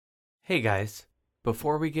Hey guys,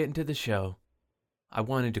 before we get into the show, I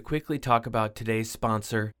wanted to quickly talk about today's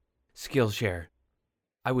sponsor, Skillshare.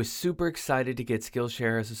 I was super excited to get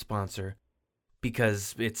Skillshare as a sponsor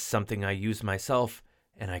because it's something I use myself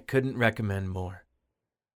and I couldn't recommend more.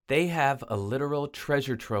 They have a literal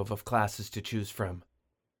treasure trove of classes to choose from.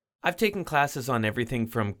 I've taken classes on everything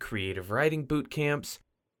from creative writing boot camps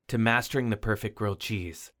to mastering the perfect grilled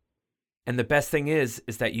cheese. And the best thing is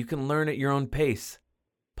that you can learn at your own pace.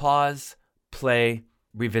 Pause, play,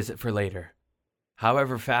 revisit for later.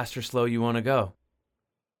 However fast or slow you want to go.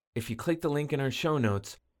 If you click the link in our show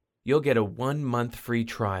notes, you'll get a 1-month free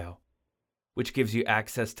trial, which gives you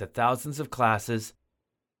access to thousands of classes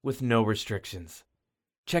with no restrictions.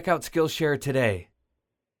 Check out Skillshare today.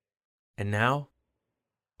 And now,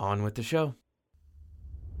 on with the show.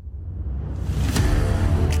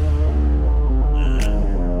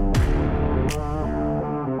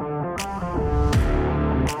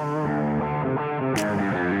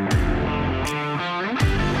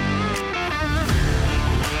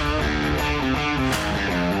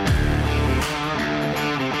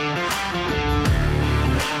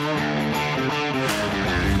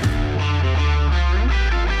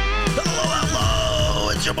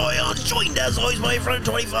 Joined as always by friend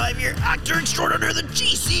 25-year actor extraordinaire, the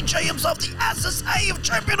GCJ himself, the SSA of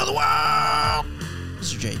champion of the world,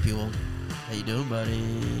 Mr. JP Wolf. How you doing,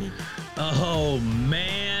 buddy? Oh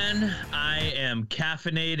man, I am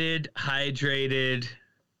caffeinated, hydrated,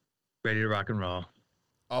 ready to rock and roll.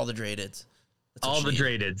 All the drateds. All the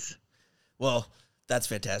drateds. Well, that's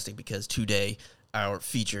fantastic because today our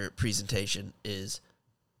feature presentation is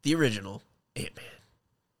the original Ant-Man.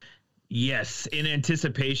 Yes, in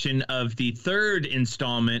anticipation of the third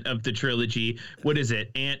installment of the trilogy. What is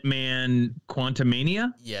it? Ant-Man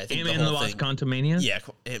Quantumania? Yeah, I think Ant-Man and the Wasp Quantumania? Yeah,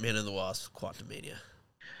 Ant-Man and the Wasp Quantumania.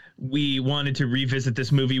 We wanted to revisit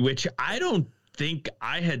this movie, which I don't think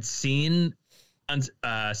I had seen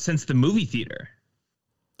since the movie theater.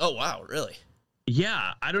 Oh, wow, really?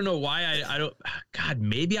 Yeah, I don't know why I don't. God,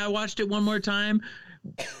 maybe I watched it one more time.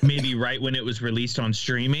 Maybe right when it was released on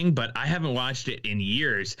streaming, but I haven't watched it in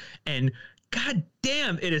years. And god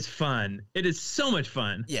damn, it is fun. It is so much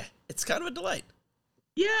fun. Yeah, it's kind of a delight.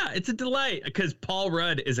 Yeah, it's a delight because Paul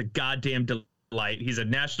Rudd is a goddamn delight. He's a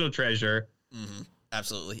national treasure. Mm-hmm.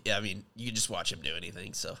 Absolutely. Yeah, I mean, you can just watch him do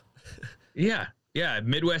anything, so. Yeah,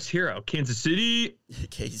 Midwest hero. Kansas City.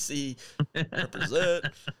 KC. Represent.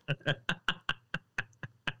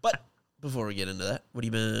 But before we get into that, what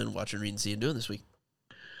have you been watching, reading, seeing, doing this week?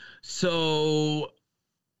 So,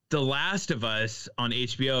 The Last of Us on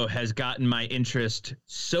HBO has gotten my interest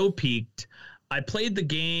so piqued. I played the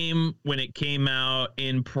game when it came out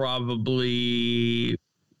in probably,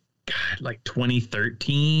 like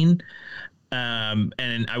 2013.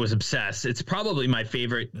 And I was obsessed. It's probably my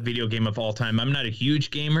favorite video game of all time. I'm not a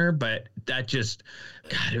huge gamer, but that just,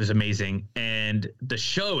 God, it was amazing. And the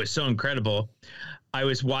show is so incredible. I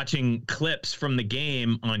was watching clips from the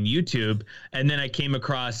game on YouTube, and then I came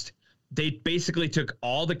across, they basically took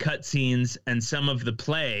all the cutscenes and some of the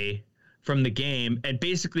play from the game and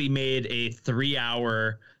basically made a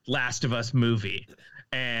 3-hour Last of Us movie.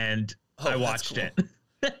 And I watched it.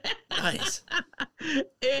 Nice.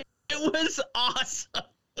 It was awesome.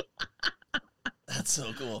 That's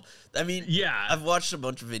so cool. I mean, yeah, I've watched a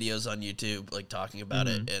bunch of videos on YouTube, like talking about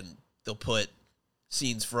it, and they'll put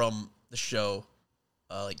scenes from the show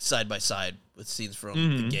like side by side with scenes from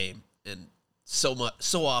the game, and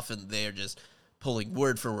so often they're just pulling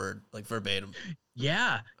word for word, like verbatim.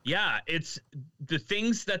 Yeah, it's the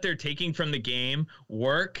things that they're taking from the game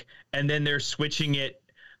work, and then they're switching it.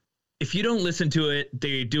 If you don't listen to it,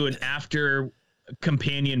 they do an after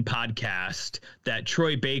companion podcast that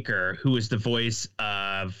Troy Baker, who is the voice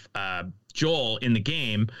of Joel in the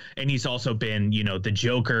game, and he's also been, the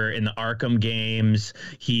Joker in the Arkham games.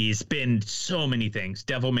 He's been so many things.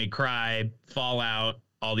 Devil May Cry, Fallout,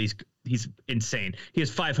 all these. He's insane. He has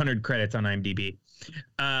 500 credits on IMDb.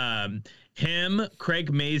 Him,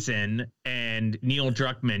 Craig Mazin, and Neil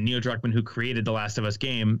Druckmann, who created the Last of Us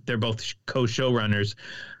game, they're both co-showrunners.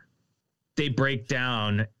 They break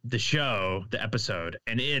down the episode,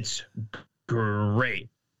 and it's great.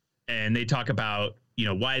 And they talk about,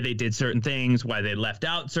 why they did certain things, why they left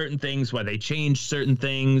out certain things, why they changed certain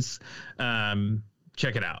things.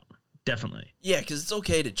 Check it out. Definitely. Yeah, because it's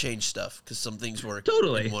okay to change stuff, because some things work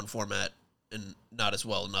in one format and not as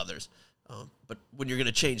well in others. But when you're going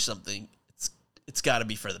to change something, it's got to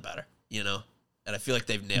be for the better, And I feel like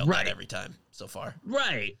they've nailed that every time so far.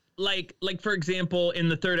 Right. Like for example, in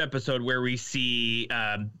the third episode where we see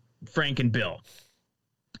Frank and Bill.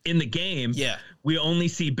 In the game, we only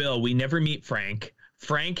see Bill. We never meet Frank.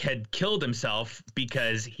 Frank had killed himself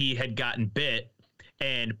because he had gotten bit,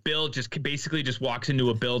 and Bill basically just walks into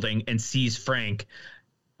a building and sees Frank.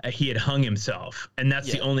 He had hung himself, and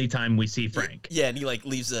that's the only time we see Frank. Yeah, and he like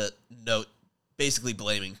leaves a note basically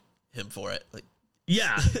blaming him for it. Like,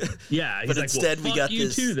 yeah. But instead we got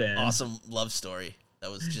this too, awesome love story that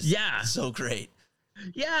was just so great.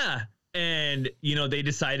 Yeah. And, they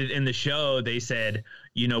decided in the show, they said,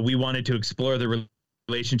 we wanted to explore the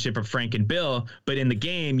relationship of Frank and Bill, but in the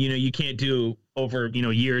game, you can't do over,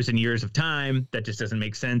 years and years of time. That just doesn't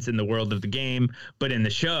make sense in the world of the game. But in the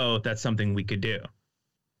show, that's something we could do.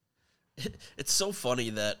 It's so funny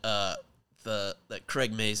that that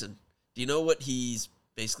Craig Mazin, do you know what he's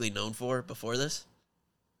basically known for before this?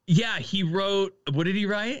 Yeah, he wrote, what did he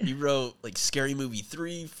write? He wrote like Scary Movie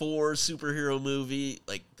 3, 4, superhero movie,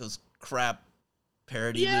 like those crap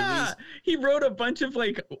parody movies. He wrote a bunch of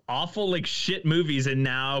like awful like shit movies, and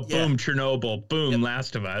now boom, Chernobyl, boom,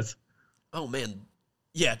 Last of Us. Oh man.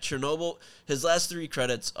 Yeah, Chernobyl. His last 3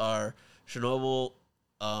 credits are Chernobyl.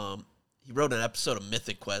 He wrote an episode of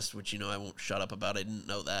Mythic Quest, which I won't shut up about. I didn't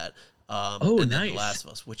know that. And then nice. The Last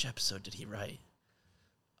of Us. Which episode did he write?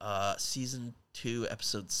 Season 2,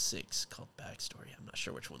 episode 6, called Backstory. I'm not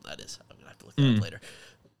sure which one that is. I'm gonna have to look that up later.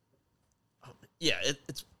 Yeah,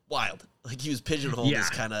 it's wild. Like he was pigeonholed as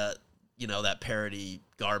kind of that parody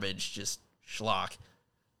garbage, just schlock.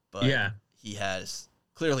 But he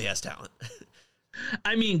clearly has talent.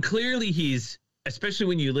 I mean, clearly he's, especially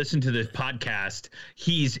when you listen to the podcast,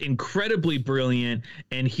 he's incredibly brilliant,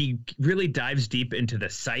 and he really dives deep into the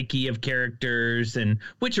psyche of characters, and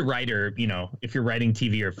which a writer, if you're writing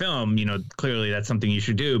TV or film, clearly that's something you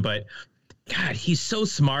should do. But God, he's so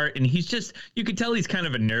smart, and he's just, you could tell he's kind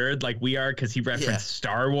of a nerd like we are, because he referenced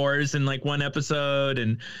Star Wars in like one episode,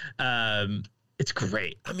 and it's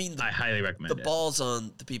great. I mean, I highly recommend it. The ball's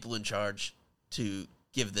on the people in charge to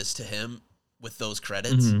give this to him with those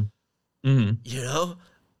credits. I mean,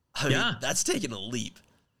 that's taking a leap.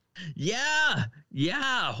 Yeah.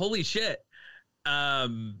 Holy shit. I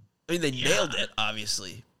mean, they nailed it,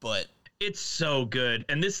 obviously, but it's so good.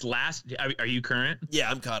 And this last, are you current?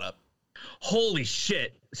 Yeah, I'm caught up. Holy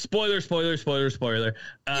shit. Spoiler.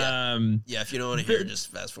 Yeah, if you don't want to hear,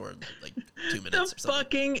 just fast forward like 2 minutes or something. The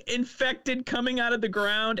fucking infected coming out of the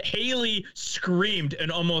ground. Haley screamed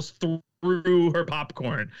and almost threw her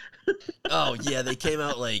popcorn. Oh yeah, they came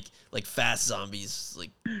out like fast zombies,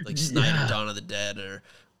 like Snyder, Dawn of the Dead,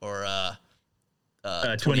 or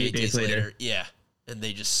 28 Days Later. Yeah, and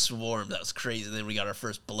they just swarmed. That was crazy. And then we got our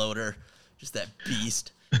first bloater, just that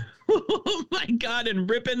beast. Oh my God, and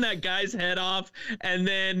ripping that guy's head off, and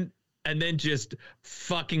then just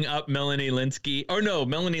fucking up Melanie Linsky. Oh no,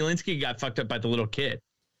 Melanie Linsky got fucked up by the little kid.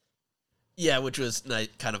 Yeah, which was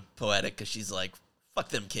kind of poetic, because she's like, fuck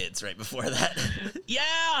them kids right before that.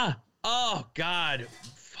 Yeah. Oh God.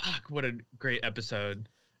 Fuck, what a great episode.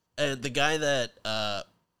 And the guy that the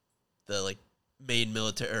like main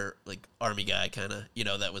military or like army guy kind of,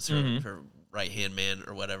 that was her right-hand man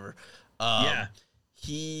or whatever.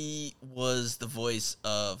 He was the voice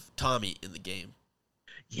of Tommy in the game.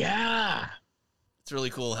 Yeah. It's really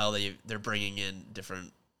cool how they're bringing in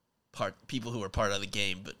different people who are part of the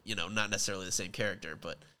game, but not necessarily the same character,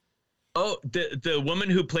 but oh, the woman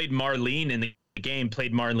who played Marlene in the game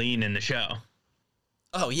played Marlene in the show.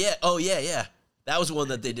 Oh yeah. That was one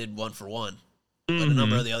that they did 1 for 1. But a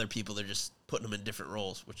number of the other people, they're just putting them in different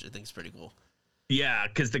roles, which I think is pretty cool. Yeah,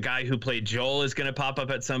 because the guy who played Joel is going to pop up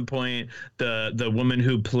at some point. The woman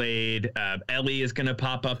who played Ellie is going to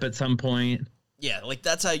pop up at some point. Yeah, like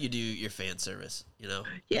that's how you do your fan service,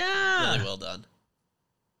 Yeah. Really well done.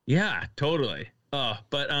 Yeah, totally. Oh,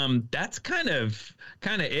 but that's kind of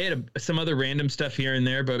it. Some other random stuff here and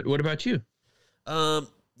there, but what about you?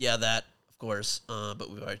 Yeah, that of course. But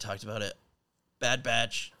we've already talked about it. Bad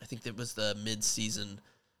Batch. I think that was the mid-season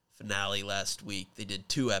finale last week. They did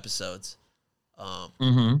 2 episodes.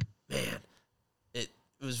 Man, it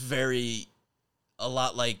was a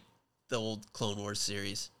lot like the old Clone Wars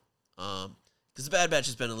series. Because the Bad Batch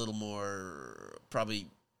has been a little more probably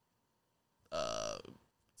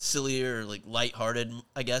sillier, like lighthearted,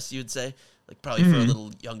 I guess you'd say, like probably for a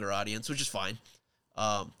little younger audience, which is fine.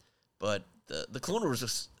 But the Clone Wars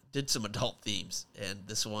just did some adult themes, and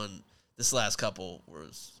this last couple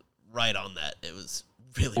was right on that. It was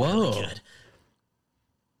really good.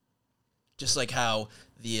 Just like how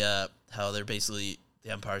how they're basically, the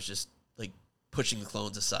Empire's just like pushing the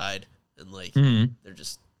clones aside, and like they're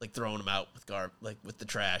just like throwing them out with the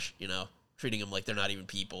trash, treating them like they're not even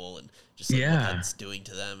people, and just like what that's doing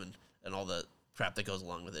to them, and all the crap that goes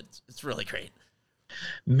along with it. It's really great.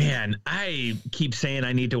 Man, I keep saying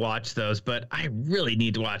I need to watch those, but I really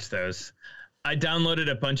need to watch those. I downloaded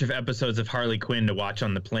a bunch of episodes of Harley Quinn to watch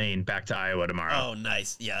on the plane back to Iowa tomorrow. Oh,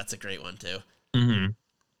 nice. Yeah, that's a great one too.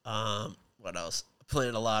 What else?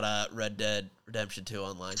 Playing a lot of Red Dead Redemption 2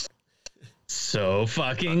 online. So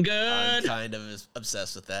fucking good. I'm kind of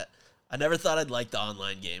obsessed with that. I never thought I'd like the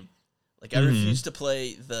online game. Like, I refuse to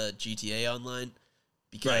play the GTA online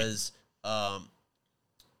because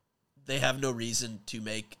they have no reason to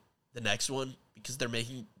make the next one because they're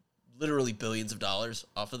making literally billions of dollars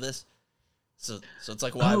off of this. So it's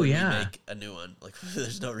like, why would we make a new one? Like,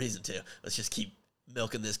 there's no reason to. Let's just keep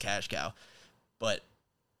milking this cash cow. But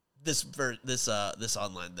this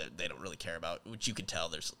online, they don't really care about, which you can tell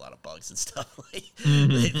there's a lot of bugs and stuff. Like,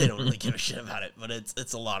 they don't really give a shit about it, but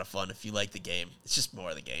it's a lot of fun if you like the game. It's just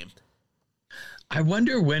more of the game. I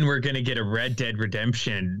wonder when we're going to get a Red Dead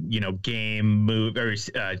Redemption, game, movie, or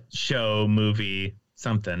show, movie,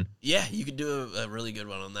 something. Yeah, you could do a really good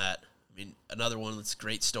one on that. I mean, another one that's a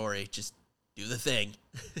great story. Just do the thing.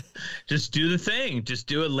 Just do the thing. Just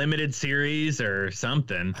do a limited series or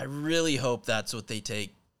something. I really hope that's what they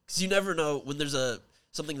take. Because you never know when there's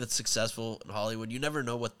something that's successful in Hollywood. You never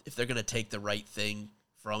know if they're going to take the right thing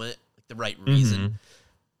from it, like the right reason.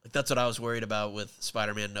 Like, that's what I was worried about with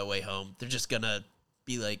Spider-Man No Way Home. They're just going to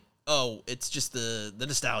be like, oh, it's just the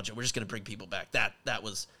nostalgia. We're just going to bring people back. That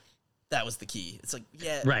was the key. It's like,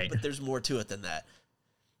 yeah, right. But there's more to it than that.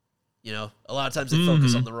 A lot of times they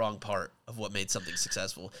focus on the wrong part of what made something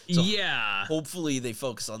successful. So hopefully they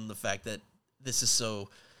focus on the fact that this is so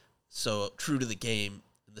true to the game,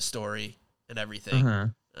 and the story, and everything,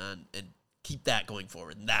 and keep that going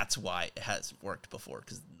forward. And that's why it has worked before,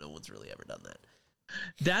 because no one's really ever done that.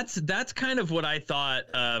 That's kind of what I thought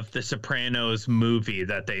of the Sopranos movie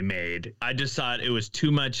that they made. I just thought it was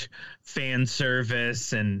too much fan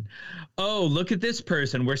service and, oh, look at this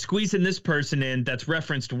person. We're squeezing this person in that's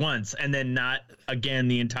referenced once and then not again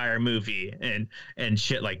the entire movie and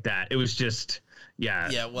shit like that. It was just, yeah.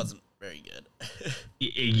 Yeah, it wasn't very good.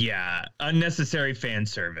 Yeah, unnecessary fan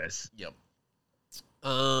service. Yep.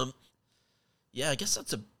 Yeah, I guess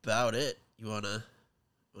that's about it. You wanna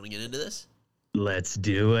get into this? Let's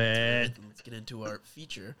do it. Let's get into our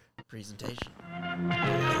feature presentation.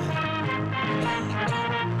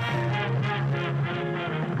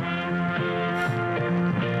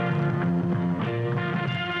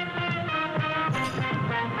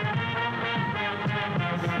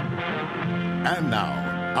 And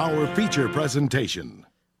now, our feature presentation.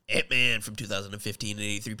 Ant-Man from 2015,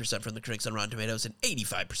 83% from the critics on Rotten Tomatoes and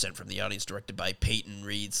 85% from the audience, directed by Peyton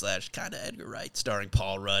Reed / kinda Edgar Wright, starring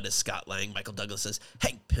Paul Rudd as Scott Lang, Michael Douglas as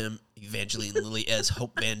Hank Pym, Evangeline Lilly as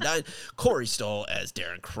Hope Van Dyne, Corey Stoll as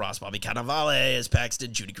Darren Cross, Bobby Cannavale as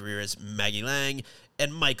Paxton, Judy Greer as Maggie Lang,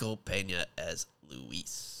 and Michael Pena as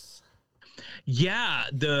Luis. Yeah,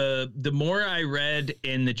 the more I read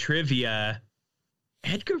in the trivia,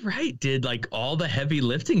 Edgar Wright did like all the heavy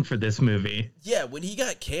lifting for this movie. Yeah, when he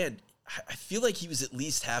got canned, I feel like he was at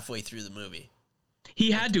least halfway through the movie. He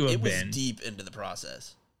had to have been. It was deep into the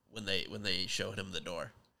process when they showed him the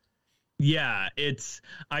door. Yeah,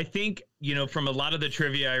 I think, from a lot of the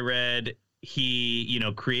trivia I read, he,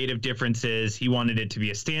 creative differences. He wanted it to be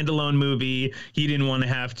a standalone movie. He didn't want to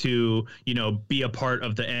have to, be a part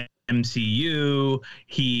of the MCU.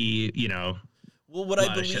 He, well, what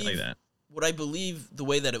I believe, like that. What I believe, the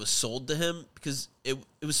way that it was sold to him, because it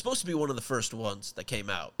was supposed to be one of the first ones that came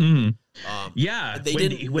out. Yeah, they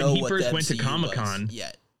didn't when know he what first the went to MCU Comic-Con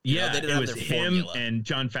yet. Yeah, they didn't it have was their him formula. and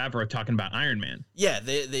Jon Favreau talking about Iron Man. Yeah,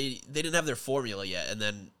 they didn't have their formula yet, and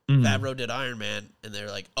then Favreau did Iron Man, and they're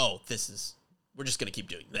like, "Oh, we're just gonna keep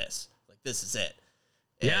doing this. Like, this is it."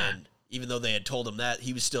 And even though they had told him that,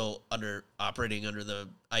 he was still operating under the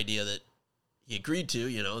idea that he agreed to,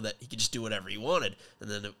 that he could just do whatever he wanted. And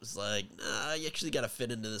then it was like, nah, you actually got to fit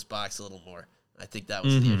into this box a little more. I think that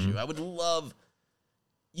was the issue. I would love,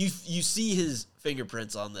 you see his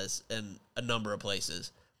fingerprints on this in a number of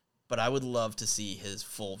places, but I would love to see his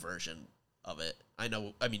full version of it.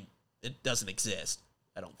 It doesn't exist,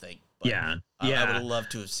 I don't think. But I would have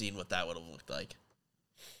loved to have seen what that would have looked like.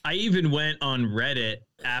 I even went on Reddit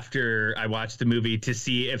after I watched the movie to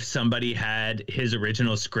see if somebody had his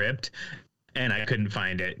original script. And I couldn't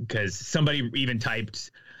find it because somebody even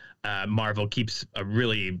typed Marvel keeps a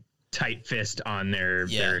really tight fist on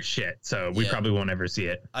their shit. So we probably won't ever see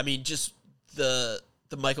it. I mean, just the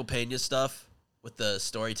Michael Pena stuff with the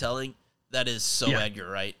storytelling, that is so Edgar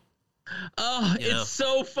Wright. Oh, it's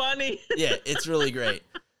so funny. Yeah, it's really great.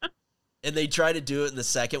 And they try to do it in the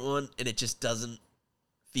second one, and it just doesn't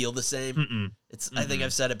feel the same. I think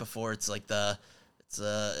I've said it before. It's like the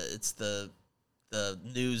the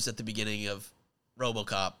news at the beginning of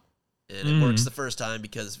RoboCop, and it works the first time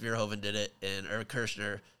because Verhoeven did it, and Eric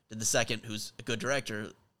Kirshner did the second, who's a good director.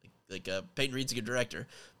 Like Peyton Reed's a good director,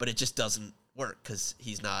 but it just doesn't work because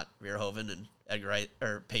he's not Verhoeven and Edgar Wright,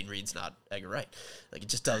 or Peyton Reed's not Edgar Wright. Like, it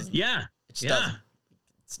just doesn't. Yeah. It just doesn't.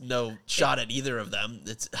 It's no shot at either of them.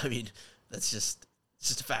 That's just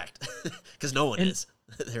a fact because no one is.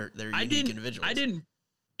 They're unique individuals.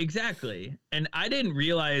 Exactly. And I didn't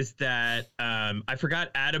realize that I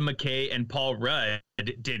forgot Adam McKay and Paul Rudd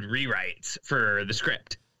did rewrites for the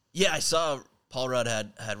script. Yeah, I saw Paul Rudd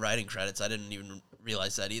had writing credits. I didn't even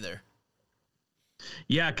realize that either.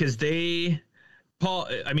 Yeah, because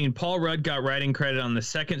Paul Rudd got writing credit on the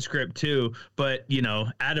second script too, but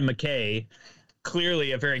Adam McKay,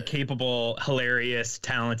 clearly a very capable, hilarious,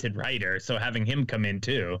 talented writer, so having him come in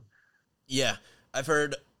too. Yeah, I've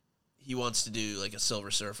heard he wants to do like a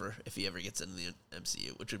Silver Surfer if he ever gets into the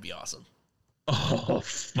MCU, which would be awesome. Oh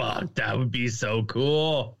fuck, that would be so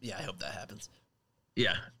cool. Yeah, I hope that happens.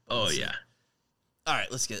 Yeah. Oh yeah. All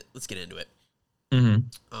right, let's get into it.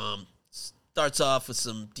 Mm-hmm. Starts off with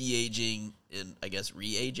some de-aging and I guess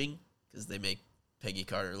re-aging because they make Peggy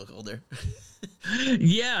Carter look older.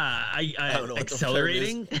 Yeah, I don't know what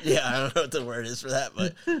accelerating. The word is. Yeah, I don't know what the word is for that,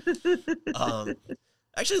 but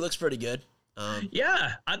actually looks pretty good.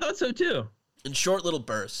 Yeah, I thought so too. In short little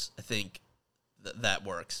bursts, I think that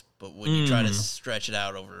works. But when you try to stretch it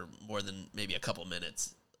out over more than maybe a couple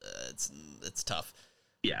minutes, it's tough.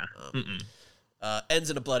 Yeah.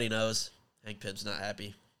 Ends in a bloody nose. Hank Pym's not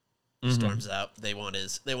happy. Storms out. They want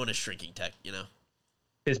his shrinking tech,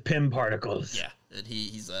 His Pym particles. Yeah, and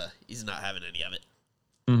he's not having any of it.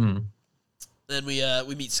 Mm-hmm. Then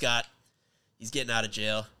we meet Scott. He's getting out of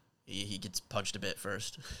jail. He gets punched a bit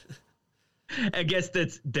first. I guess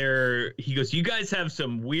he goes, you guys have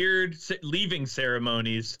some weird leaving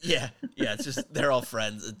ceremonies. Yeah. It's just they're all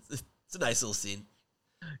friends. It's a nice little scene.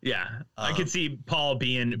 Yeah, I could see Paul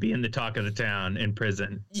being the talk of the town in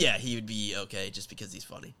prison. Yeah, he would be okay just because he's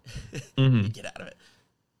funny. He'd get out of it.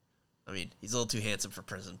 I mean, he's a little too handsome for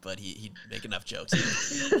prison, but he'd make enough jokes. I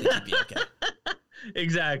think he'd be okay.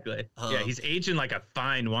 Exactly. Yeah, he's aging like a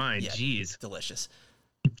fine wine. Yeah, jeez, delicious.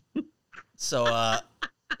 So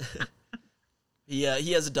he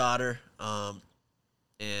has a daughter,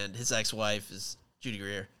 and his ex-wife is Judy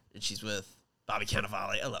Greer, and she's with Bobby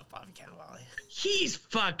Cannavale. I love Bobby Cannavale. He's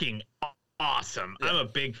fucking awesome. Yeah. I'm a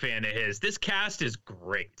big fan of his. This cast is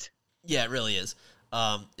great. Yeah, it really is.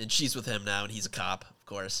 And she's with him now, and he's a cop, of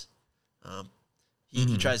course.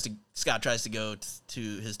 Scott tries to go to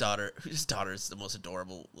his daughter. His daughter is the most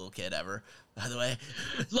adorable little kid ever, by the way.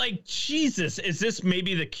 Like, Jesus, is this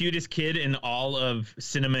maybe the cutest kid in all of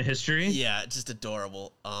cinema history? Yeah, just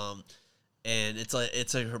adorable. And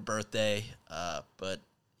it's her birthday, but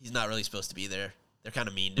he's not really supposed to be there. They're kind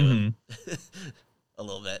of mean to him. A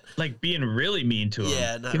little bit. Like being really mean to him.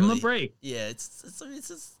 Yeah, give him a break. Yeah, it's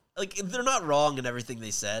just like they're not wrong in everything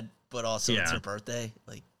they said, but also it's her birthday.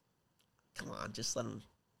 Like, come on, just let him.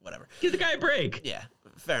 Whatever. Give the guy a break. Yeah,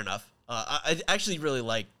 fair enough. I actually really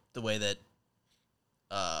like the way that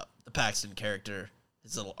the Paxton character,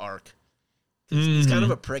 his little arc, because he's kind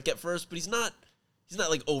of a prick at first, but he's not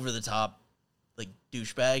like over the top, like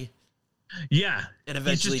douchebag. Yeah, and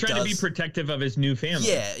eventually he's just trying to be protective of his new family.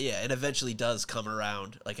 Yeah, and eventually does come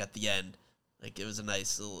around, like at the end. Like it was a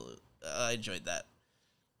nice little. I enjoyed that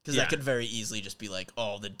because that could very easily just be like,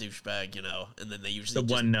 oh, the douchebag, and then they usually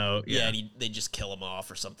one note, and they just kill him off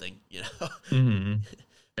or something, Yeah.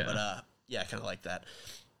 But I kind of like that.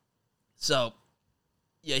 So,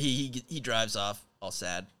 yeah, he drives off all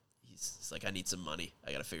sad. He's like, I need some money.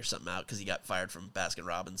 I got to figure something out because he got fired from Baskin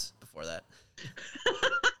Robbins before that.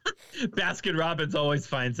 Baskin Robbins always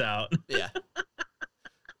finds out. Yeah.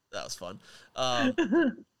 That was fun.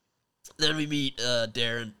 Then we meet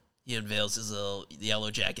Darren. He unveils his little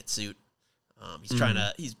yellow jacket suit.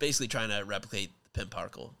 He's basically trying to replicate the Pym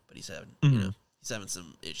particle, but he's having, he's having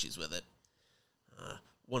some issues with it.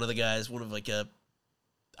 One of the guys,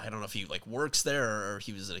 I don't know if he like works there or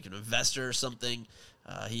he was like an investor or something.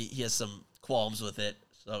 He has some qualms with it,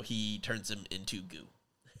 so he turns him into goo.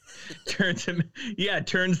 Turns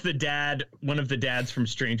the dad, one of the dads from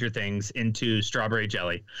Stranger Things, into strawberry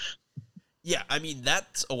jelly. Yeah, I mean,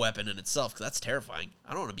 that's a weapon in itself, because that's terrifying.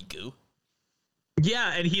 I don't want to be goo.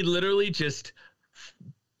 Yeah, and he literally just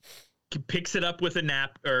picks it up with a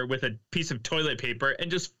with a piece of toilet paper and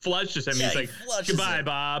just flushes him. Yeah, He's like, goodbye,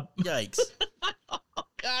 Bob. Yikes. Oh,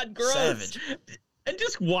 God, gross. Savage. And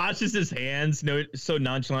just washes his hands so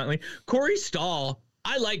nonchalantly. Corey Stoll.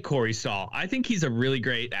 I like Corey Stoll. I think he's a really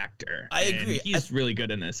great actor. I agree. He's really good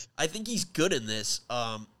in this. I think he's good in this.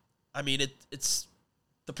 I mean, it's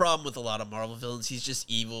the problem with a lot of Marvel villains. He's just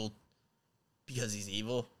evil because he's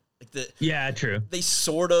evil. Yeah, true. They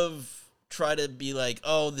sort of try to be like,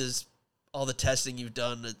 oh, this all the testing you've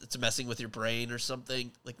done, it's messing with your brain or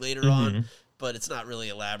something, like later on, but it's not really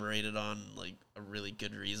elaborated on like a really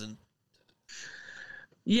good reason.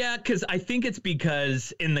 Yeah, because I think it's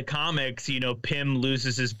because in the comics, Pym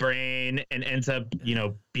loses his brain and ends up,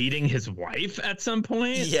 beating his wife at some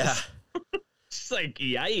point. Yeah. It's like,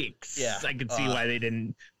 yikes. Yeah. I could see why they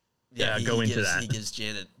didn't go into that. He gives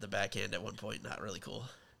Janet the backhand at one point. Not really cool.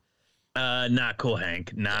 Not cool,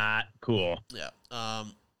 Hank. Not cool. Yeah.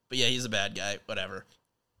 But yeah, he's a bad guy. Whatever.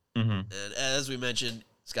 And as we mentioned,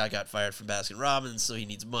 Scott got fired from Baskin Robbins, so he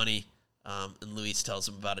needs money. And Luis tells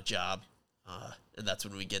him about a job. And that's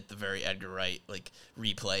when we get the very Edgar Wright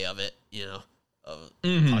replay of it,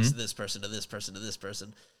 talks to this person, to this person, to this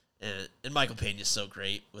person. And Michael Pena's so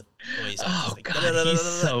great with the way he's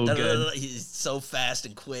so good. He's so fast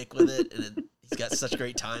and quick with it, and he's got such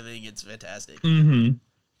great timing. It's fantastic.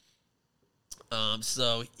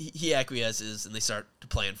 So he acquiesces, and they start to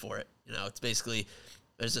plan for it. It's basically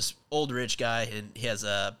there's this old rich guy, and he has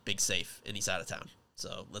a big safe, and he's out of town.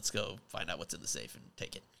 So let's go find out what's in the safe and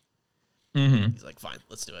take it. He's like, fine,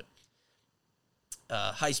 let's do it.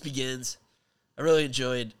 Heist begins. I really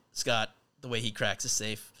enjoyed Scott, the way he cracks a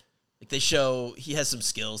safe. They show he has some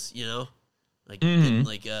skills, getting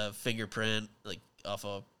a fingerprint, off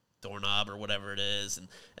a doorknob or whatever it is. And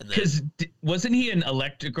because wasn't he an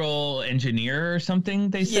electrical engineer or something,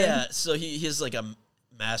 they said? Yeah, so he has a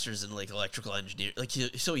master's in electrical engineering.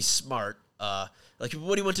 So he's smart.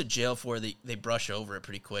 What he went to jail for, they brush over it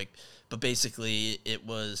pretty quick. But basically it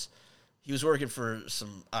was, he was working for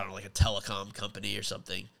some, I don't know, a telecom company or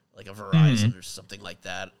something, like a Verizon or something like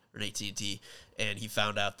that, or an AT&T, and he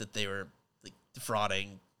found out that they were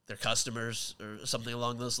defrauding their customers or something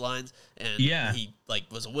along those lines, and he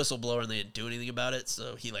was a whistleblower, and they didn't do anything about it,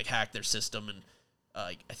 so he hacked their system, and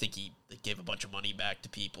I think he gave a bunch of money back to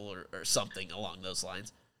people or something along those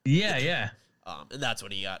lines. Yeah. And that's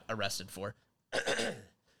what he got arrested for.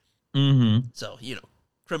 So,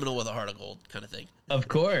 criminal with a heart of gold kind of thing. Of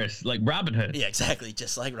course, like Robin Hood. Yeah, exactly,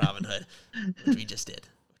 just like Robin Hood, which we just did,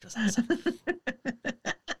 which was awesome.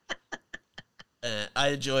 I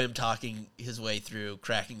enjoy him talking his way through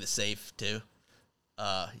cracking the safe too.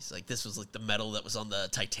 He's like, this was the metal that was on the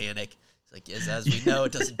Titanic. He's like, as we know,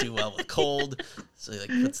 it doesn't do well with cold. So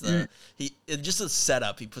he puts and just a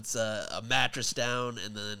setup. He puts a mattress down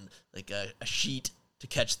and then a sheet to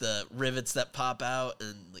catch the rivets that pop out,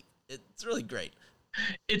 and it's really great.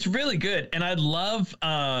 It's really good, and I love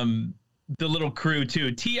the little crew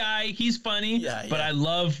too. T.I., he's funny, but I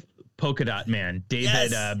love Polka Dot Man,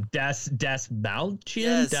 David Dastmalchian.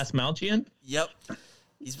 Yep,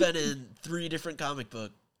 he's been in 3 different comic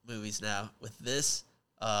book movies now. With this,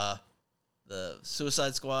 the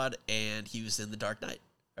Suicide Squad, and he was in The Dark Knight,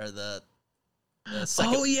 or the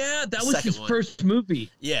second. Oh yeah, that was his first movie.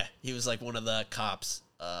 Yeah, he was one of the cops.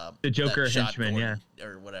 The Joker henchman,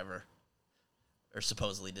 or whatever, or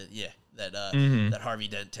supposedly did. Yeah, that Harvey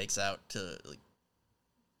Dent takes out to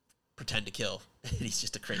pretend to kill, and he's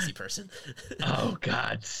just a crazy person. Oh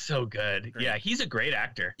God, so good. Great. Yeah, he's a great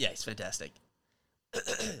actor. Yeah, he's fantastic.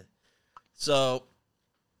 So,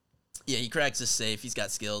 yeah, he cracks his safe. He's got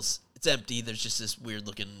skills. It's empty. There's just this weird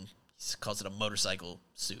looking, he calls it a motorcycle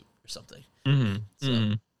suit or something.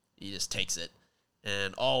 So he just takes it,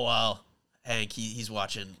 and all while Hank, he's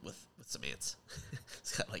watching with some ants.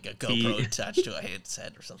 It's got a GoPro attached to a hand's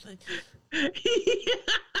head or something.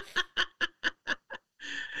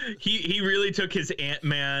 He really took his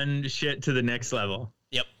Ant-Man shit to the next level.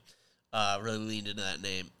 Yep. Really leaned into that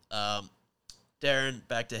name. Darren,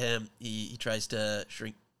 back to him. He tries to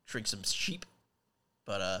shrink some sheep,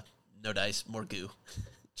 but no dice, more goo.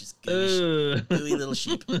 Just gooey little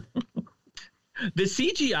sheep. The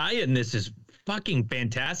CGI in this is fucking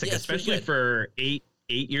fantastic, especially for 8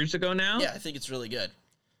 years ago now. Yeah, I think it's really good.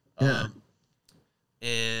 Yeah.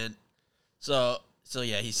 And so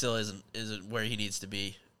yeah, he still isn't where he needs to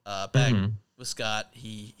be. Back with Scott,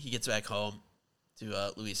 he gets back home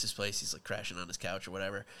to Luis's place. He's crashing on his couch or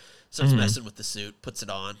whatever. Starts messing with the suit, puts it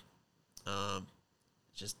on.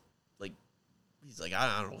 Just he's like,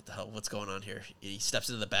 I don't know what's going on here. He steps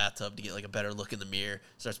into the bathtub to get a better look in the mirror.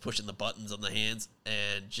 Starts pushing the buttons on the hands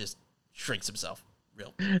and just shrinks himself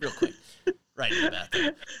real quick, right in the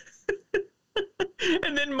bathtub.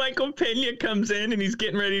 And then Michael Pena comes in and he's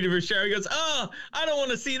getting ready to shower. He goes, "Oh, I don't want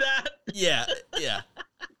to see that." Yeah.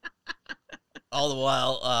 All the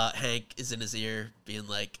while, Hank is in his ear being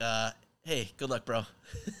like, "Hey, good luck, bro."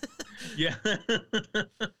 Yeah.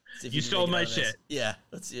 You stole my shit. Yeah,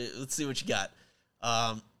 let's see what you got.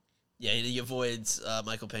 Yeah, he avoids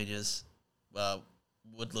Michael Pena's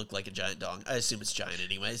would look like a giant dong. I assume it's giant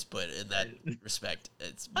anyways, but in that respect,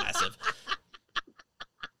 it's massive.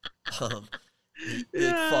 He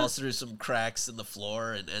falls through some cracks in the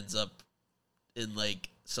floor and ends up in like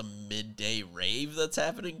some midday rave that's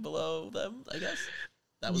happening below them, I guess.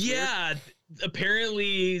 That was weird.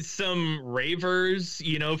 Apparently some ravers,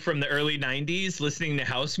 from the early 90s listening to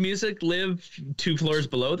house music live 2 floors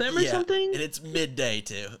below them or something. And it's midday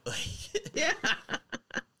too. Yeah.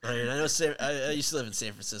 I mean, I used to live in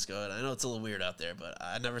San Francisco, and I know it's a little weird out there, but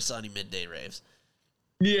I never saw any midday raves.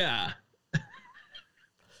 Yeah.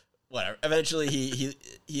 Whatever. Eventually, he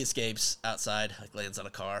escapes outside, like lands on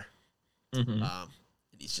a car. Mm-hmm. And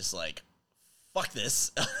he's just like, fuck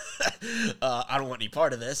this. I don't want any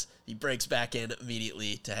part of this. He breaks back in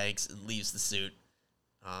immediately to Hanks and leaves the suit.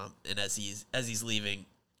 And as he's leaving,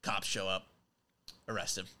 cops show up,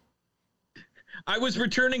 arrest him. I was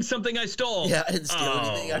returning something I stole. Yeah, I didn't steal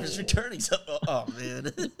anything. I was returning something. Oh,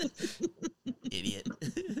 man. Idiot.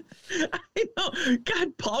 I know.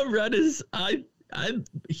 God, Paul Rudd is... I'm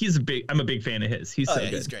a big fan of his. He's so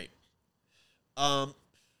good. He's great.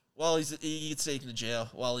 While he gets taken to jail.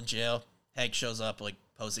 While in jail, Hank shows up, like,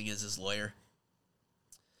 posing as his lawyer.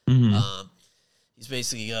 Mm-hmm. He's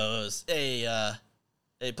basically goes, hey,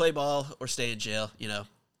 play ball or stay in jail.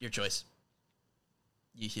 Your choice.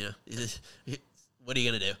 What are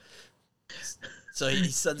you going to do? So he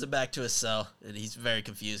sends him back to his cell, and he's very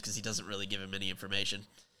confused because he doesn't really give him any information.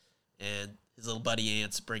 And his little buddy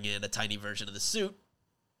ants bring in a tiny version of the suit,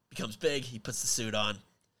 becomes big, he puts the suit on,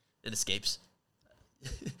 and escapes.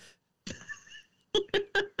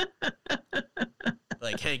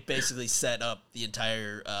 Like, Hank basically set up the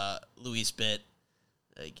entire Luis bit.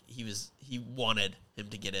 Like, he wanted him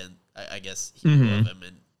to get in. I guess he loved him,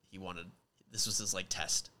 and this was his, like,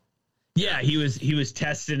 test. Yeah, he was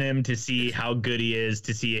testing him to see how good he is,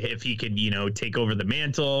 to see if he could, take over the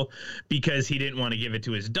mantle, because he didn't want to give it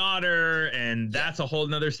to his daughter, and that's a whole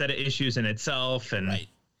nother set of issues in itself. And right,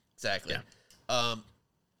 exactly. Yeah.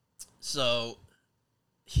 So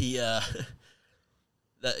he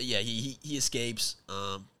he escapes.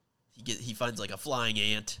 He finds like a flying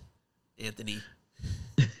ant, Anthony.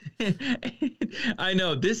 I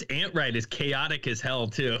know, this ant ride is chaotic as hell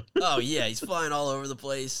too. Oh yeah, he's flying all over the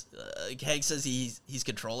place. Hank says he's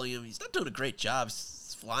controlling him. He's not doing a great job.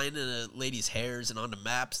 He's flying in a lady's hairs and onto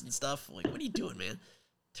maps and stuff. Like, what are you doing, man?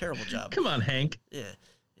 Terrible job. Come on, Hank. Yeah,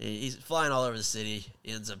 he's flying all over the city.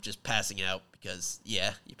 He ends up just passing out because you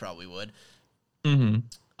probably would.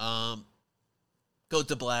 Mm-hmm. Goes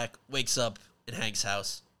to black. Wakes up in Hank's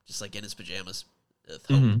house, just like in his pajamas, with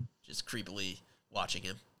Hope just creepily watching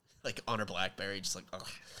him. Like on her BlackBerry, just like, ugh.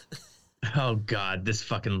 Oh God, this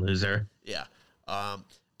fucking loser. Yeah.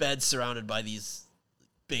 Bed's surrounded by these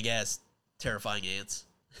big ass terrifying ants.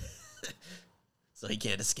 So he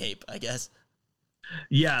can't escape, I guess.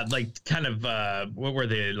 Yeah, like kind of what were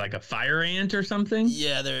they, like a fire ant or something?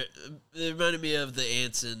 Yeah, they reminded me of the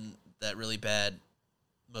ants in that really bad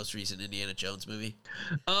most recent Indiana Jones movie.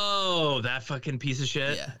 Oh, that fucking piece of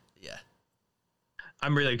shit. Yeah.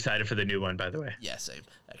 I'm really excited for the new one, by the way. Yeah, same,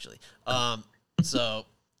 actually. So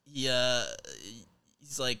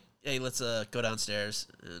he's like, hey, let's go downstairs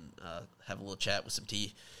and have a little chat with some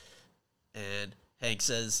tea. And Hank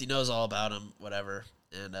says he knows all about him, whatever.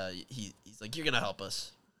 And he's like, you're going to help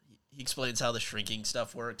us. He explains how the shrinking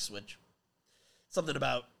stuff works, which something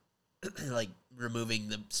about like removing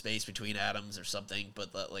the space between atoms or something,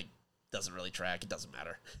 but that like doesn't really track. It doesn't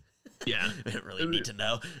matter. Yeah. I don't really need to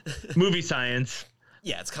know. Movie science.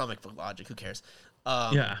 Yeah, it's comic book logic. Who cares?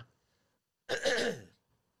 Yeah.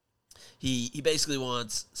 He basically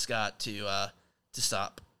wants Scott to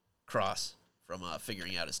stop Cross from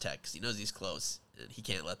figuring out his tech because he knows he's close and he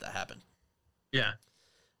can't let that happen. Yeah.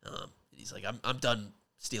 He's like, I'm done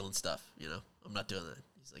stealing stuff. I'm not doing that.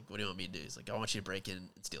 He's like, what do you want me to do? He's like, I want you to break in and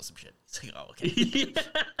steal some shit. He's like, oh, okay.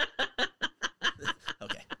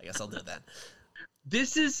 Okay, I guess I'll do that.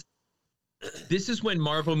 This is when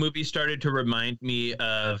Marvel movies started to remind me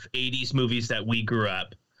of 80s movies that we grew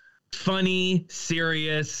up. Funny,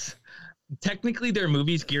 serious. Technically, they're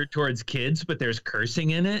movies geared towards kids, but there's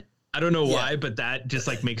cursing in it. I don't know why, but that just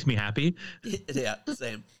like makes me happy. Yeah,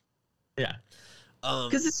 same. Yeah.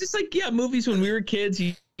 Because it's just like, movies when we were kids,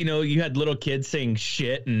 you had little kids saying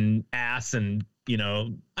shit and ass and,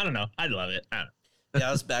 I don't know. I love it. Yeah,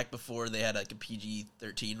 I was back before they had like a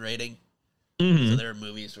PG-13 rating. Mm-hmm. So there were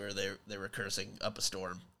movies where they were cursing up a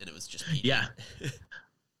storm, and it was just PG. Yeah.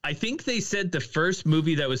 I think they said the first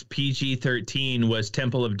movie that was PG-13 was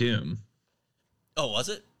Temple of Doom. Oh, was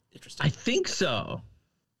it? Interesting. I think so.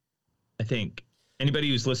 I think. Anybody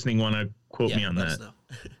who's listening want to quote me on that?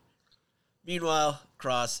 Meanwhile,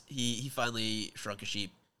 Cross, he finally shrunk a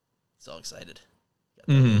sheep. He's all excited. Got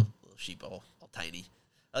Mm-hmm. little sheep all tiny.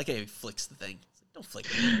 I like how he flicks the thing. Like, don't flick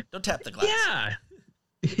it. Don't tap the glass. Yeah.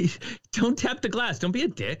 Don't tap the glass. Don't be a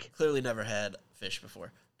dick. Clearly never had fish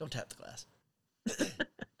before. Don't tap the glass.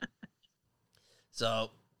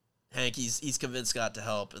 So Hank, he's convinced Scott to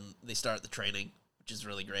help, and they start the training, which is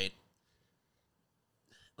really great.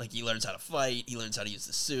 Like, he learns how to fight, he learns how to use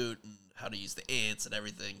the suit, and how to use the ants and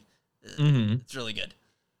everything. Mm-hmm. It's really good.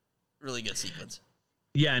 Really good sequence.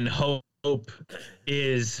 Yeah, and Hope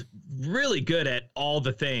is really good at all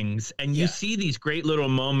the things. And you see these great little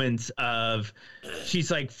moments of,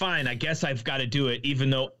 she's like, fine, I guess I've got to do it, even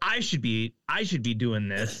though I should be doing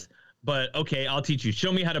this. But okay, I'll teach you.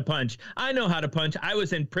 Show me how to punch. I know how to punch. I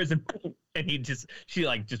was in prison. And just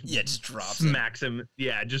drops smacks him.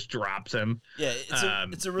 Yeah, just drops him. Yeah,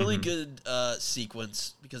 it's a really good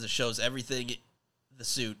sequence because it shows everything the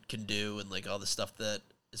suit can do and like all the stuff that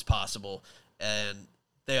is possible, and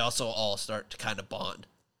they also all start to kind of bond.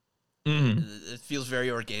 It feels very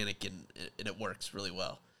organic and it works really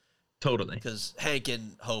well. Totally. Because Hank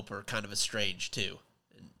and Hope are kind of estranged too,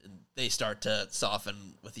 and they start to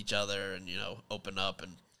soften with each other and open up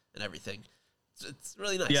and everything. It's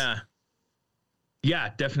really nice. Yeah.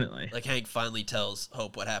 Yeah, definitely. Like, Hank finally tells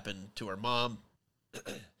Hope what happened to her mom,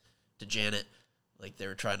 to Janet. Like, they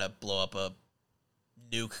were trying to blow up a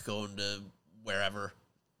nuke going to wherever.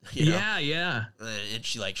 Yeah. And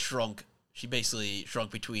she, like, shrunk. She basically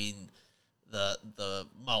shrunk between the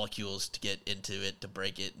molecules to get into it, to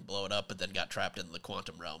break it and blow it up, but then got trapped in the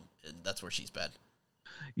quantum realm. And that's where she's been.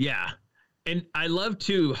 Yeah. And I love,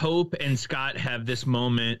 too, Hope and Scott have this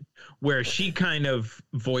moment where she kind of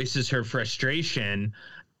voices her frustration,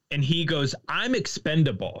 and he goes, I'm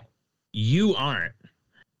expendable. You aren't.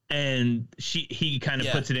 And he kind of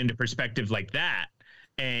puts it into perspective like that.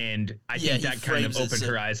 And I think that kind of opened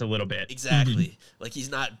her eyes a little bit. Exactly. Like, he's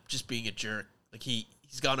not just being a jerk. Like, he's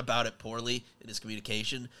gone about it poorly in his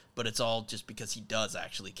communication, but it's all just because he does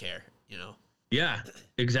actually care, Yeah,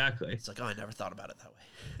 exactly. It's like, oh, I never thought about it that way.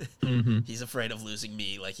 Mm-hmm. He's afraid of losing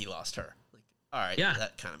me like he lost her. Like, all right,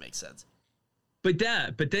 that kind of makes sense. But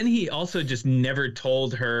then he also just never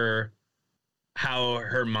told her how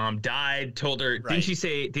her mom died. Told her, right.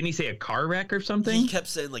 Didn't he say a car wreck or something? He kept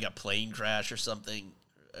saying like a plane crash or something.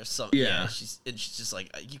 Yeah. She's just like,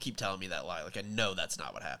 you keep telling me that lie. Like, I know that's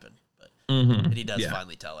not what happened. But and he does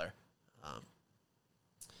finally tell her.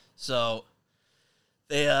 So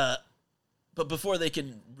they but before they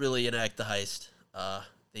can really enact the heist,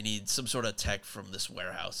 they need some sort of tech from this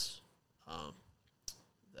warehouse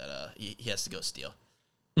that he has to go steal.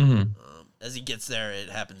 As he gets there, it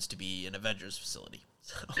happens to be an Avengers facility.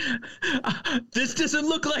 So. This doesn't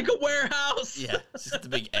look like a warehouse. Yeah, it's just the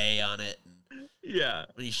big A on it. And yeah.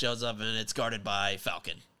 when he shows up, and it's guarded by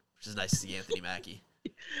Falcon, which is nice to see Anthony Mackie.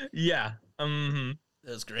 Yeah. It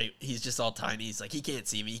was great. He's just all tiny. He's like, he can't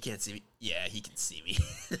see me. He can't see me. Yeah, he can see me.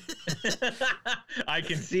 I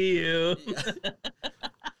can see you.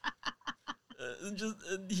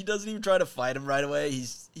 He doesn't even try to fight him right away.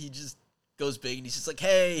 He just goes big, and he's just like,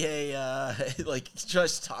 hey, like, he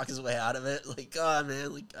tries to talk his way out of it. Like, oh,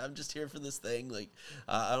 man, like, I'm just here for this thing. Like,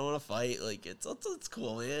 I don't want to fight. Like, it's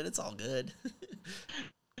cool, man. It's all good.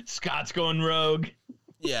 Scott's going rogue.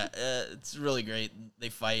 Yeah, it's really great. They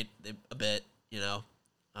fight a bit, and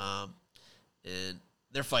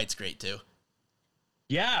their fight's great too.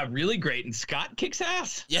 Yeah, really great. And Scott kicks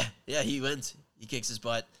ass. Yeah, he wins. He kicks his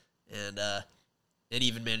butt, and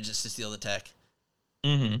even manages to steal the tech.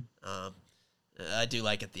 I do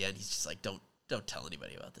like at the end, he's just like, don't tell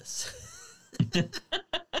anybody about this.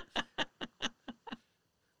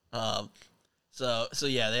 So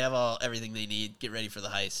yeah, they have everything they need. Get ready for the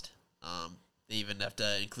heist. They even have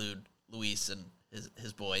to include Luis and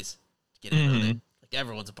his boys to get in on it. Like,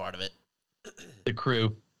 everyone's a part of it. The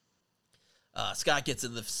crew. Scott gets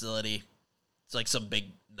in the facility. It's like some big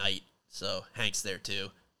night, so Hank's there too.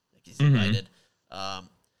 Like, he's invited.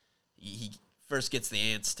 He first gets the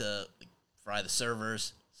ants to like, fry the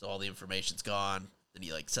servers, so all the information's gone. Then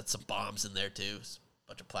he like sets some bombs in there too. It's a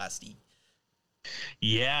bunch of plastic.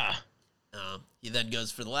 Yeah. He then goes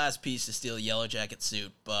for the last piece to steal a Yellow Jacket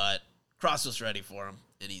suit, but Cross was ready for him,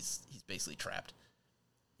 and he's basically trapped.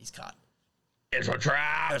 He's caught. It's a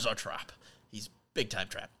trap. There's our trap. He's big time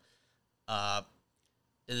trapped. And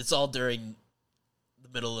it's all during the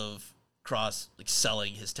middle of Cross like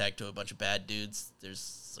selling his tech to a bunch of bad dudes.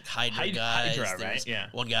 There's like Hydra guys. Hydra, right? Yeah.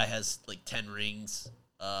 One guy has like 10 rings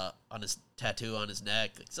on his tattoo on his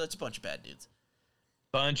neck. Like, so it's a bunch of bad dudes.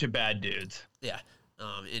 Bunch of bad dudes. Yeah.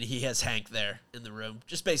 And he has Hank there in the room,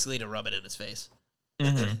 just basically to rub it in his face.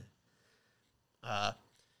 Mm-hmm.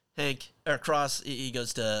 Cross, he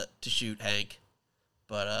goes to shoot Hank,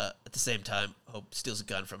 but at the same time, Hope steals a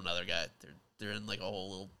gun from another guy. They're in like a whole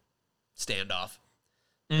little standoff.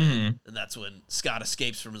 Mm-hmm. And that's when Scott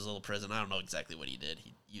escapes from his little prison. I don't know exactly what he did.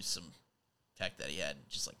 He used some tech that he had and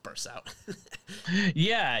just like bursts out.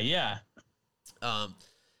 Yeah.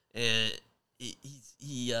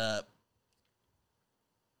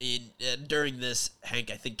 And during this,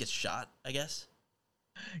 Hank, I think, gets shot, I guess.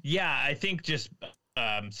 Yeah, I think just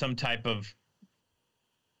some type of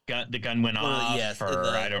gun. The gun went off,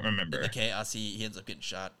 I don't remember. In the chaos, he ends up getting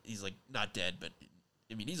shot. He's like not dead, but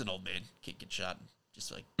I mean, he's an old man. Can't get shot. Just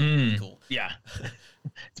like cool. Yeah,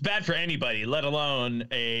 it's bad for anybody, let alone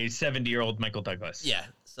a 70-year-old Michael Douglas. Yeah.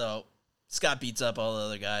 So Scott beats up all the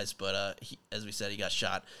other guys, but as we said, he got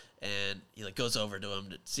shot, and he like goes over to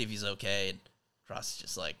him to see if he's okay, and Cross is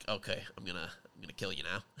just like, okay, I'm gonna kill you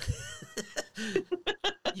now.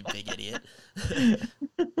 You big idiot.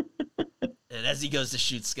 And as he goes to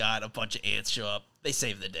shoot Scott, a bunch of ants show up. They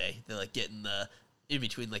save the day. They're like getting in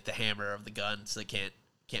between like the hammer of the gun, so they can't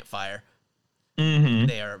fire. Mm-hmm.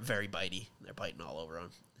 They are very bitey. They're biting all over him.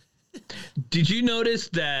 Did you notice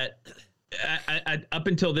that up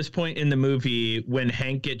until this point in the movie, when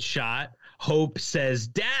Hank gets shot, Hope says,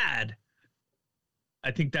 "Dad"?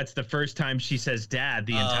 I think that's the first time she says "Dad"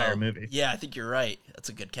 the entire movie. Yeah, I think you're right. That's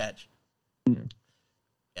a good catch. Mm-hmm.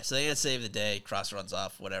 Yeah, so they can't save the day. Cross runs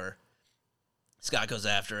off, whatever. Scott goes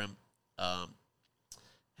after him.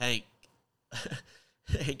 Hank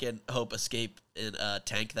and Hope escape in a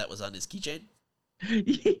tank that was on his keychain.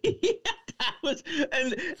 Yeah, that was,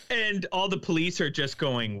 and all the police are just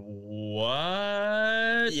going,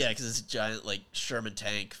 what? Yeah, because it's a giant like Sherman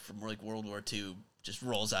tank from like World War II just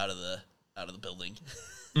rolls out of the building.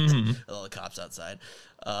 Mm-hmm. With all the cops outside,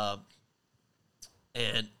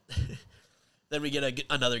 and then we get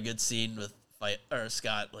another good scene with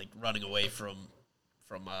Scott like running away from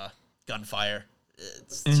gunfire.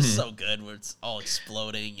 It's just so good where it's all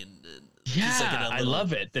exploding and yeah, he's like in I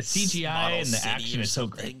love it. The CGI and the action is so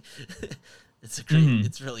great. It's a great.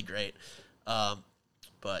 It's really great.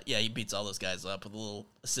 But yeah, he beats all those guys up with a little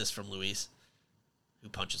assist from Luis, who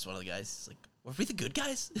punches one of the guys. He's like, "Were we the good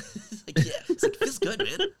guys?" He's like, "Yeah." He's like, "Feels good,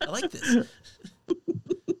 man. I like this."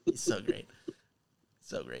 He's so great.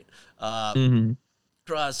 So great.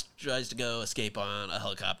 Cross tries to go escape on a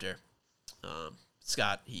helicopter.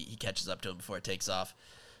 Scott, he catches up to him before it takes off.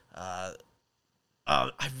 I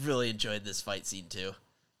really enjoyed this fight scene too,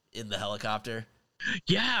 in the helicopter.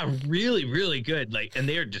 Yeah, really, really good. Like, and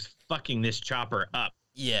they're just fucking this chopper up.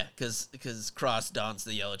 Yeah, because Cross dons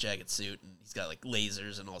the yellow jacket suit and he's got like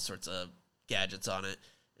lasers and all sorts of gadgets on it.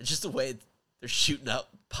 It's just the way they're shooting out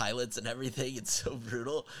pilots and everything. It's so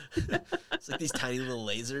brutal. It's like these tiny little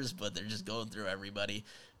lasers, but they're just going through everybody.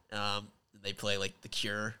 They play like The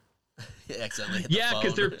Cure. Accidentally hit the phone.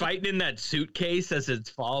 Because they're fighting in that suitcase as it's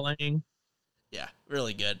falling. Yeah,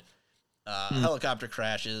 really good. Helicopter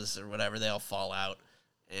crashes or whatever. They all fall out.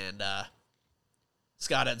 And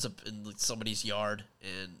Scott ends up in like, somebody's yard.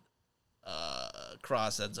 And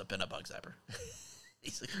Cross ends up in a bug zapper.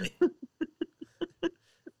 Basically.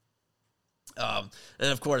 And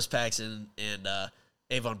of course, Paxton and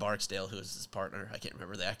Avon Barksdale, who is his partner. I can't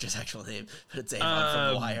remember the actor's actual name, but it's Avon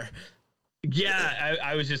from The Wire. Yeah,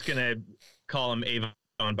 I was just going to call him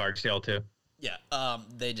Avon Barksdale, too. Yeah,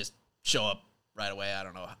 they just show up right away. I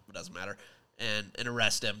don't know. It doesn't matter. And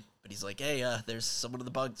arrest him. But he's like, hey, there's something in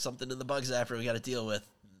the bug zapper we got to deal with.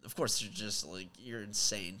 Of course, they're just like, you're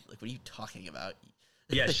insane. Like, what are you talking about?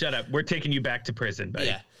 Yeah, shut up. We're taking you back to prison, buddy.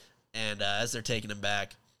 Yeah. And as they're taking him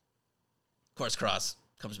back, of course, Cross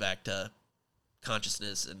comes back to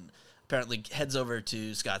consciousness and apparently heads over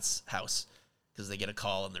to Scott's house because they get a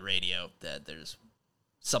call on the radio that there's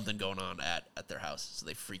something going on at their house. So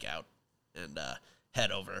they freak out and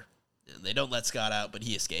head over. And they don't let Scott out, but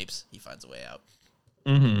he escapes. He finds a way out.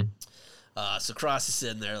 Mm-hmm. So Cross is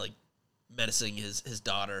sitting there, like, menacing his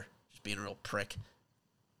daughter, just being a real prick.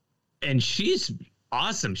 And she's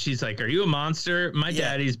awesome. She's like, are you a monster? My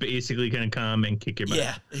daddy's basically going to come and kick your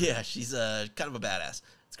butt. Yeah. She's kind of a badass.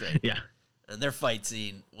 It's great. Yeah. And their fight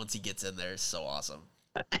scene, once he gets in there, is so awesome.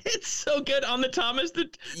 It's so good on the Thomas the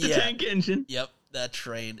Tank Engine. Yep, that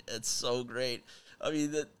train. It's so great. I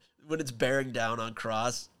mean, when it's bearing down on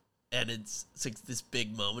Cross, and it's like this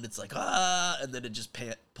big moment. It's like, ah, and then it just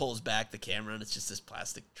pulls back the camera, and it's just this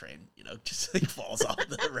plastic train, just like falls off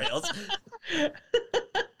the rails.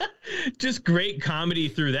 Just great comedy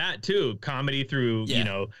through that too. Comedy through,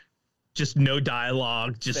 just no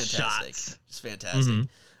dialogue, just fantastic. shots. Just fantastic.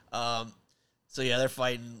 So yeah, they're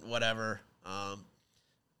fighting, whatever.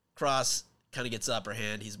 Cross kind of gets the upper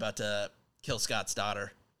hand. He's about to kill Scott's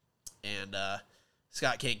daughter, and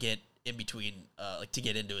Scott can't get in between, to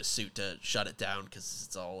get into his suit to shut it down because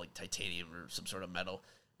it's all like titanium or some sort of metal.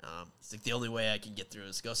 It's like the only way I can get through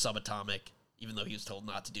is go subatomic, even though he was told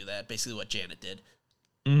not to do that. Basically, what Janet did.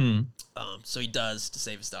 So he does to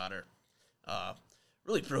save his daughter.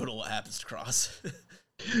 Really brutal what happens to Cross.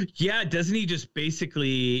 Yeah, doesn't he just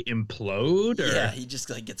basically implode? Or? Yeah, he just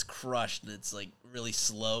like gets crushed, and it's like really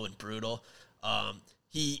slow and brutal.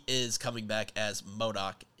 He is coming back as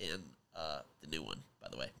MODOK in the new one, by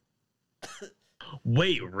the way.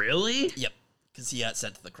 Wait, really? Yep, because he got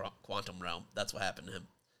sent to the quantum realm. That's what happened to him,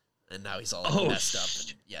 and now he's all messed up.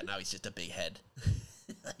 And, now he's just a big head.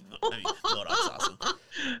 MODOK's awesome.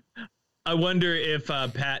 I wonder if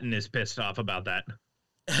Patton is pissed off about that.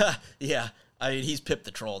 Yeah, I mean, he's Pip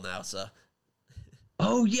the Troll now, so.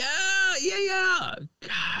 Oh, yeah.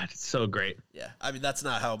 God, it's so great. Yeah, I mean, that's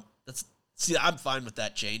not how... See, I'm fine with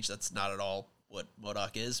that change. That's not at all what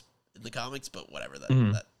MODOK is in the comics, but whatever.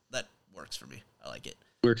 That works for me. I like it.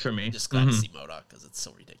 Works for me. Just glad to see MODOK because it's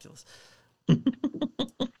so ridiculous.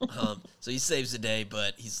 So he saves the day,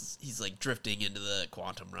 but he's like drifting into the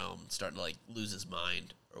quantum realm, starting to like lose his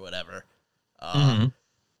mind or whatever.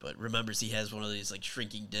 But remembers he has one of these like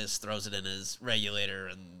shrinking discs, throws it in his regulator,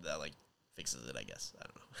 and that like fixes it, I guess. I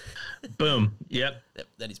don't know. Boom. Yep.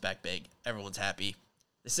 Then he's back big. Everyone's happy.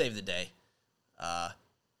 They save the day.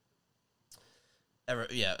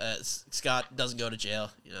 Scott doesn't go to jail.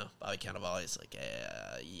 Bobby Cannavale is like,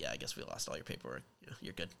 I guess we lost all your paperwork.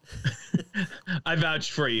 You're good. I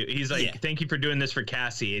vouched for you. He's like, thank you for doing this for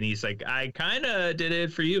Cassie, and he's like, I kind of did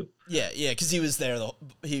it for you. Yeah, because he was there.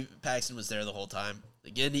 Paxton was there the whole time.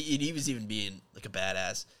 Again, he was even being like a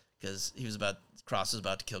badass because Cross was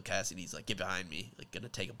about to kill Cassie, and he's like, get behind me, like gonna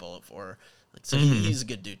take a bullet for her. Like, so he's a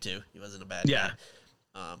good dude too. He wasn't a bad guy.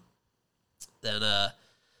 Then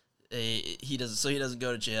he doesn't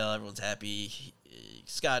go to jail. Everyone's happy.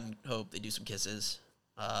 Scott and Hope, they do some kisses.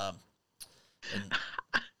 And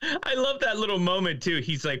I love that little moment too.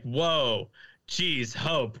 He's like, whoa, geez,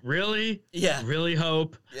 Hope, really? Yeah. Really,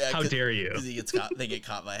 Hope? Yeah, how dare you? Because they get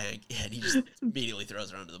caught by Hank, and he just immediately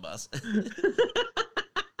throws her under the bus.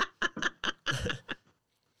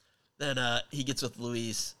 Then he gets with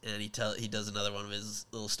Luis, and he does another one of his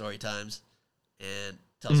little story times, and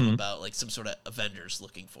tells him about like some sort of Avengers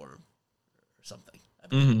looking for him or something. I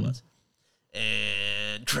believe it was.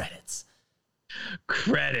 And credits.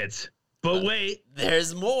 But wait,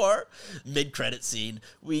 there's more. Mid-credit scene,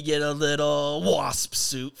 we get a little wasp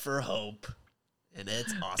suit for Hope, and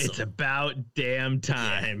it's awesome. It's about damn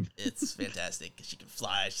time. Yeah, it's fantastic because she can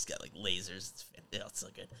fly. She's got like lasers. It's so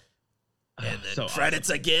good. And then so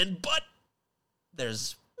credits awesome. again, but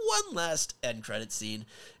there's one last end credit scene,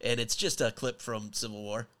 and it's just a clip from Civil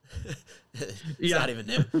War. It's not even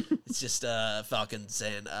new. It's just Falcon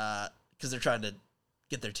saying, because they're trying to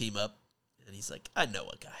get their team up, and he's like, I know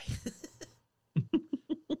a guy.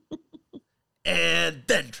 And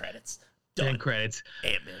then credits. Done. Then credits.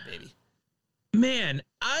 Ant-Man, baby. Man,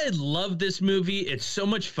 I love this movie. It's so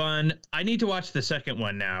much fun. I need to watch the second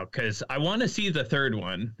one now because I want to see the third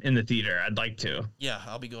one in the theater. I'd like to. Yeah,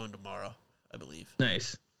 I'll be going tomorrow, I believe.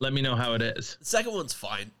 Nice. Let me know how it is. The second one's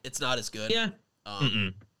fine. It's not as good. Yeah.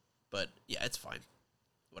 But yeah, it's fine.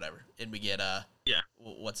 Whatever. And we get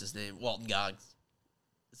what's his name? Walton Goggins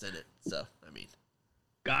is in it. So I mean,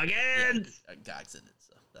 Goggins. Yeah, Goggins in it.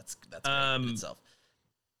 So that's great in itself.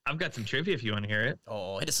 I've got some trivia if you want to hear it.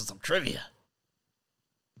 Oh, hit us with some trivia.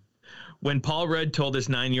 When Paul Rudd told his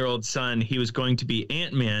 9-year-old son he was going to be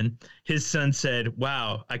Ant-Man, his son said,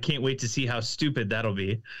 "Wow, I can't wait to see how stupid that'll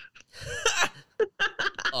be."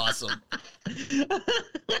 Awesome.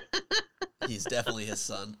 He's definitely his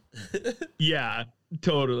son. Yeah,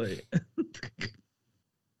 totally.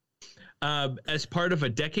 As part of a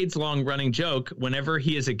decades-long running joke, whenever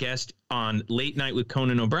he is a guest on Late Night with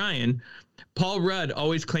Conan O'Brien, Paul Rudd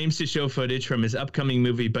always claims to show footage from his upcoming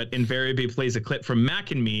movie, but invariably plays a clip from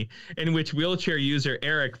Mac and Me, in which wheelchair user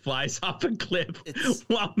Eric flies off a cliff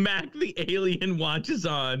while Mac the alien watches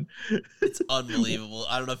on. It's unbelievable.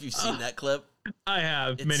 I don't know if you've seen that clip. I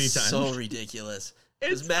have many times. It's so ridiculous.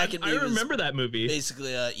 Mac and Me I remember that movie.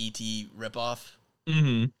 Basically a E.T. ripoff.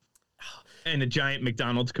 Mm-hmm. And a giant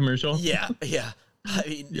McDonald's commercial. Yeah. I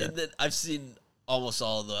mean, and then I've seen almost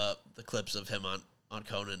all the clips of him on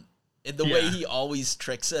Conan. And the way he always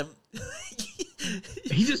tricks him.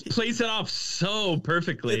 He just plays it off so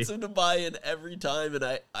perfectly. Gets him to buy in every time, and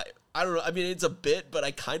I don't know. I mean, it's a bit, but I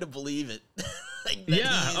kind of believe it.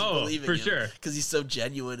 For sure. Because he's so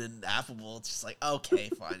genuine and affable. It's just like, okay,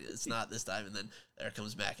 fine, it's not this time, and then there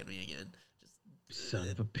comes back at me again. Just son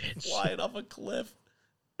of a bitch, flying off a cliff.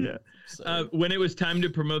 Yeah. When it was time to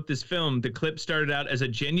promote this film, the clip started out as a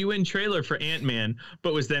genuine trailer for Ant-Man,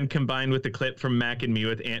 but was then combined with the clip from Mac and Me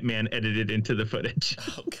with Ant-Man edited into the footage.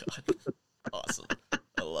 Oh, God. Awesome.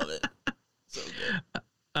 I love it. So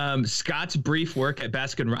good. Scott's brief work at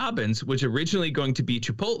Baskin-Robbins was originally going to be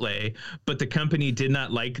Chipotle, but the company did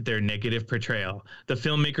not like their negative portrayal. The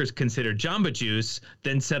filmmakers considered Jamba Juice,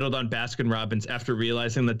 then settled on Baskin-Robbins after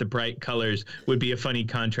realizing that the bright colors would be a funny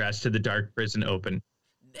contrast to the dark prison open.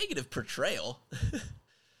 Negative portrayal?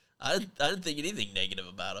 I didn't think anything negative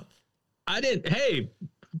about him. I didn't. Hey,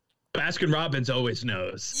 Baskin-Robbins always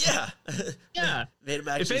knows. Yeah. Yeah. Made him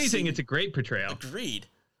if anything, it's a great portrayal. Agreed.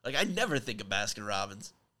 Like, I never think of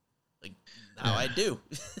Baskin-Robbins. Like, now I do.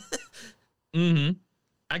 Mm-hmm.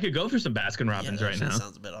 I could go for some Baskin-Robbins right now.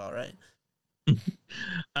 Sounds a bit all right.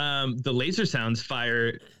 The laser sounds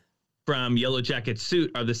fired from Yellow Jacket's suit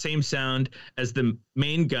are the same sound as the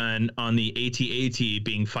main gun on the AT-AT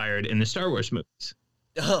being fired in the Star Wars movies.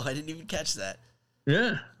 Oh, I didn't even catch that.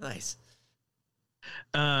 Yeah. Nice.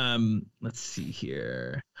 Let's see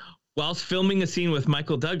here. Whilst filming a scene with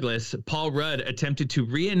Michael Douglas, Paul Rudd attempted to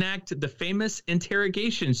reenact the famous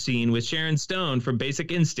interrogation scene with Sharon Stone from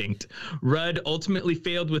Basic Instinct. Rudd ultimately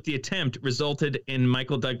failed with the attempt, resulted in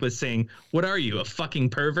Michael Douglas saying, "What are you, a fucking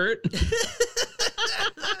pervert?"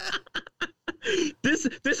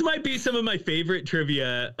 This might be some of my favorite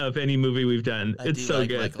trivia of any movie we've done. It's so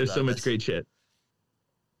good. Michael There's Douglas. So much great shit.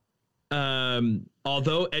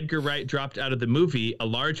 Although Edgar Wright dropped out of the movie, a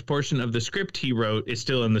large portion of the script he wrote is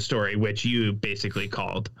still in the story, which you basically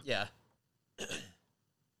called. Yeah.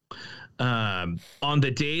 On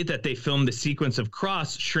the day that they filmed the sequence of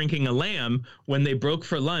Cross shrinking a lamb, when they broke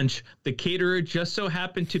for lunch, the caterer just so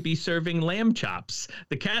happened to be serving lamb chops.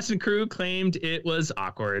 The cast and crew claimed it was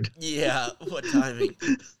awkward. Yeah, what timing.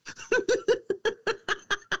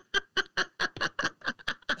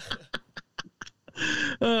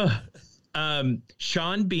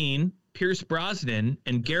 Sean Bean, Pierce Brosnan,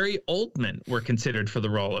 and Gary Oldman were considered for the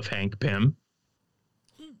role of Hank Pym.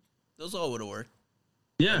 Those all would have worked.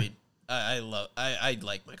 Yeah. I mean, I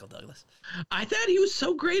like Michael Douglas. I thought he was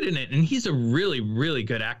so great in it, and he's a really, really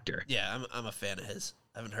good actor. Yeah, I'm a fan of his.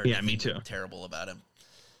 I haven't heard me too. Terrible about him.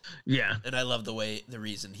 Yeah. And I love the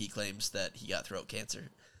reason he claims that he got throat cancer.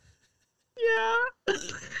 Yeah.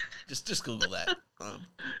 Just Google that.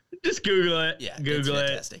 Just Google it. Yeah, Google it's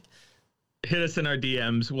fantastic. Hit us in our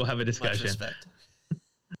DMs. We'll have a discussion. Much respect.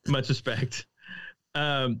 Much respect.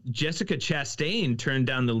 Jessica Chastain turned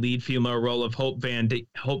down the lead female role of Hope Van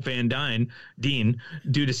Dyne due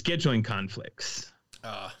to scheduling conflicts.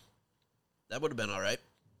 That would have been all right.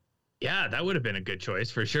 Yeah, that would have been a good choice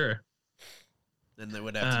for sure. Then they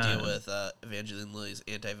would have to deal with Evangeline Lilly's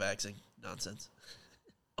anti-vaxxing nonsense.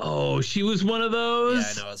 Oh, she was one of those?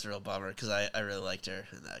 Yeah, I know. It's a real bummer because I really liked her,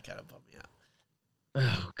 and that kind of bummed me out.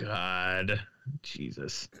 Oh, God.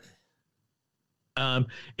 Jesus.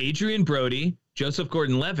 Adrian Brody, Joseph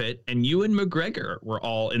Gordon-Levitt, and Ewan McGregor were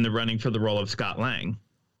all in the running for the role of Scott Lang.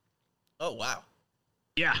 Oh, wow.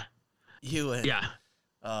 Yeah. Ewan. Yeah.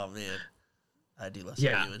 Oh, man. I do love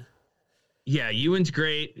Ewan. Yeah, Ewan's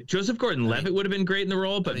great. Joseph Gordon-Levitt would have been great in the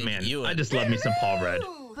role, but man, Ewan. I just love me some Paul Rudd.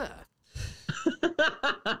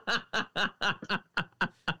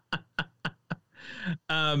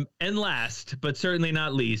 And last, but certainly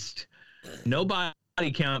not least, no body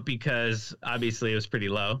count because obviously it was pretty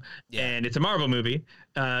low, and it's a Marvel movie.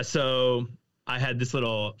 So I had this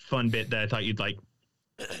little fun bit that I thought you'd like.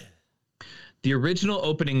 The original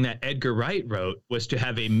opening that Edgar Wright wrote was to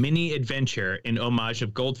have a mini adventure in homage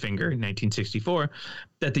of Goldfinger, 1964,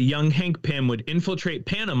 that the young Hank Pym would infiltrate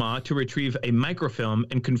Panama to retrieve a microfilm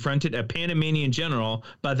and confronted a Panamanian general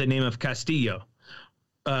by the name of Castillo.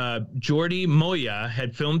 Jordi Moya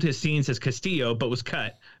had filmed his scenes as Castillo, but was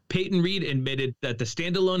cut. Peyton Reed admitted that the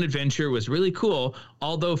standalone adventure was really cool.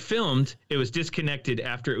 Although filmed, it was disconnected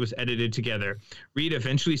after it was edited together. Reed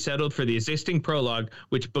eventually settled for the existing prologue,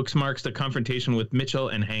 which bookmarks the confrontation with Mitchell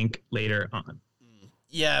and Hank later on.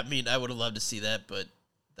 Yeah, I mean, I would have loved to see that, but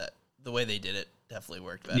the way they did it definitely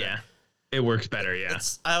worked better. Yeah, it works better, yeah.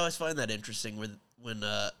 I always find that interesting when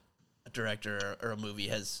a director or a movie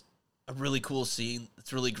has a really cool scene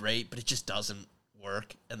that's really great, but it just doesn't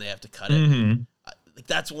work, and they have to cut it. Mm-hmm. Like,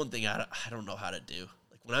 that's one thing I don't know how to do.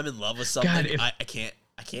 Like, When I'm in love with something, God, I can't.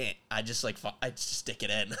 I just stick it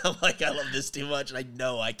in. I'm like, I love this too much, and I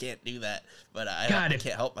know I can't do that, but I can't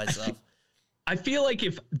help myself. I feel like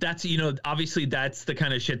if that's, obviously that's the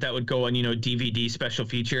kind of shit that would go on, DVD special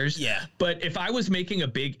features. Yeah. But if I was making a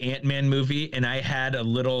big Ant-Man movie and I had a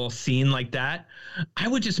little scene like that, I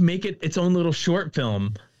would just make it its own little short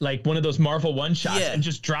film, like one of those Marvel one-shots, and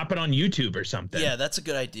just drop it on YouTube or something. Yeah, that's a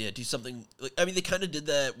good idea. Do something. I mean, they kind of did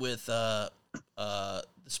that with the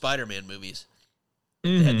Spider-Man movies.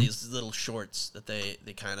 They had these little shorts that they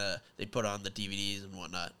put on the DVDs and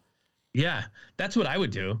whatnot. Yeah, that's what I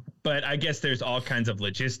would do. But I guess there's all kinds of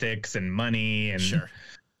logistics and money and sure.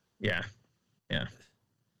 Yeah.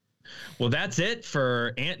 Well, that's it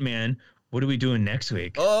for Ant-Man. What are we doing next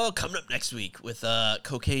week? Oh, coming up next week with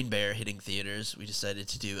Cocaine Bear hitting theaters, we decided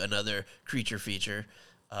to do another creature feature.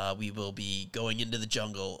 We will be going into the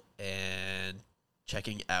jungle and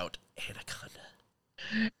checking out Anaconda.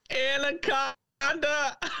 Anaconda!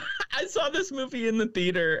 I saw this movie in the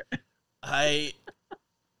theater.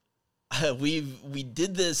 We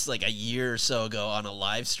did this like a year or so ago on a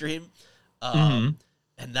live stream, and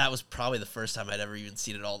that was probably the first time I'd ever even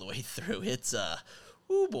seen it all the way through. It's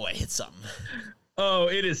it's something. Oh,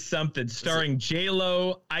 it is something. Starring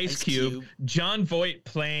J-Lo, Ice Cube, John Voight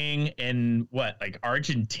playing in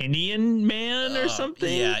Argentinian man or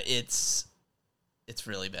something. Yeah, it's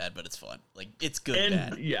really bad, but it's fun. Like, it's good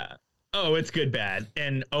bad. Yeah. Oh, it's good bad.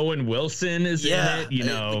 And Owen Wilson is in it.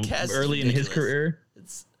 Early in his career.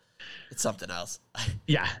 It's something else.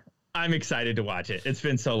 Yeah, I'm excited to watch it. It's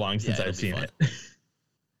been so long since I've seen it.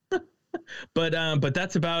 But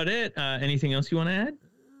that's about it. Anything else you want to add?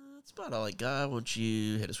 That's about all I got. Why don't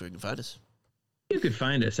you hit us where you can find us? You can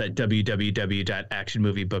find us at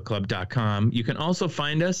www.actionmoviebookclub.com. You can also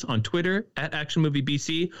find us on Twitter at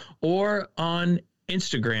ActionMovieBC or on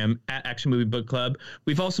Instagram at Action Movie Book Club.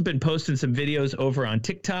 We've also been posting some videos over on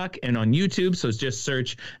TikTok and on YouTube, so just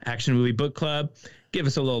search Action Movie Book Club. Give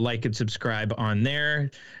us a little like and subscribe on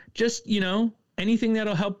there. Just, anything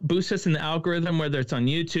that'll help boost us in the algorithm, whether it's on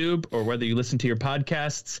YouTube or whether you listen to your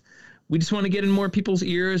podcasts. We just want to get in more people's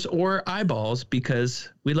ears or eyeballs because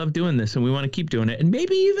we love doing this and we want to keep doing it. And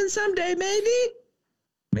maybe even someday,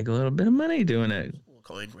 make a little bit of money doing it. A little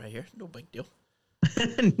coin right here. No big deal.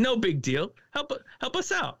 No big deal. Help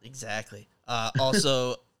us out. Exactly.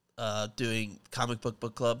 Also, doing Comic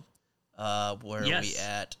Book Club, where are we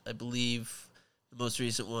at? I believe the most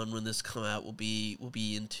recent one, when this come out, will be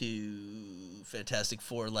into Fantastic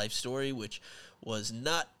Four Life Story, which was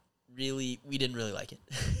not really, we didn't really like it.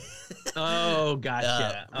 Oh,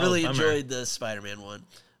 gotcha. Really enjoyed the Spider-Man one.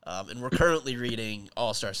 And we're currently reading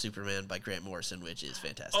All-Star Superman by Grant Morrison, which is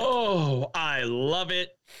fantastic. Oh, I love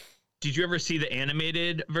it. Did you ever see the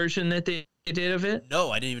animated version that they did of it? No,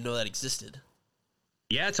 I didn't even know that existed.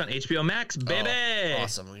 Yeah, it's on HBO Max, baby. Oh,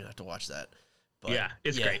 awesome. I'm going to have to watch that. But, yeah,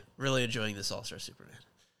 it's great. Really enjoying this All-Star Superman.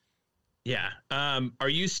 Yeah. Are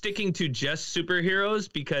you sticking to just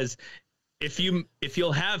superheroes? Because if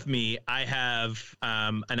you'll have me, I have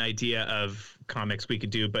an idea of comics we could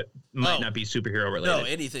do, but might not be superhero related. No,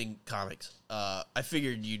 anything comics. I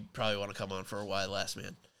figured you'd probably want to come on for Why the Last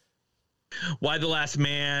Man. Why the Last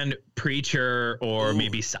Man, Preacher, or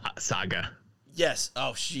maybe Saga. Yes.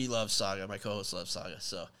 Oh, she loves Saga. My co-host loves Saga.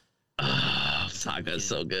 So. Saga's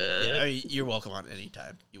so good. Yeah, you're welcome on any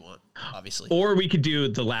time you want, obviously. Or we could do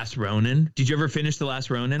The Last Ronin. Did you ever finish The Last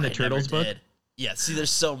Ronin, the Turtles book? Yeah, see, there's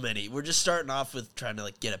so many. We're just starting off with trying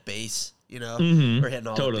to get a base, Mm-hmm. We're hitting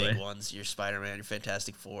all the big ones. Your Spider-Man, your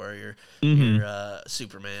Fantastic Four, your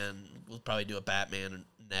Superman. We'll probably do a Batman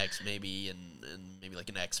next, maybe, and maybe like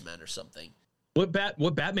an X-Men or something. What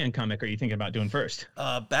Batman comic are you thinking about doing first?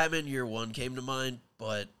 Batman Year One came to mind,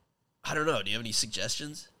 but I don't know. Do you have any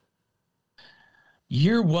suggestions?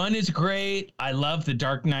 Year One is great. I love The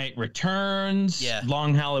Dark Knight Returns. Yeah.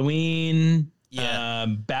 Long Halloween. Yeah.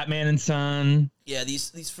 Batman and Son. Yeah,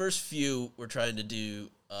 these first few we're trying to do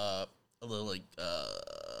a little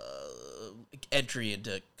entry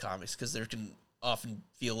into comics, because there can often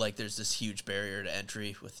feel like there's this huge barrier to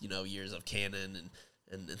entry with years of canon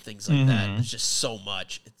and things like that. There's just so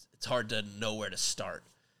much. It's hard to know where to start.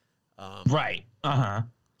 Right.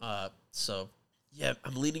 So yeah,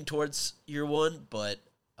 I'm leaning towards Year One, but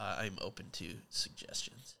I'm open to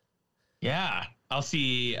suggestions. Yeah, I'll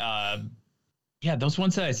see. Those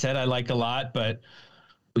ones that I said I like a lot, but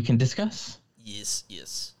we can discuss. Yes.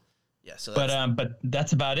 Yeah. So, but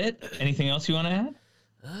that's about it. Anything else you want to add?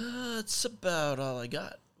 That's about all I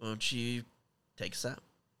got. Why don't you take us out?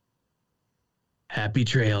 Happy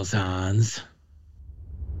trails, Hans.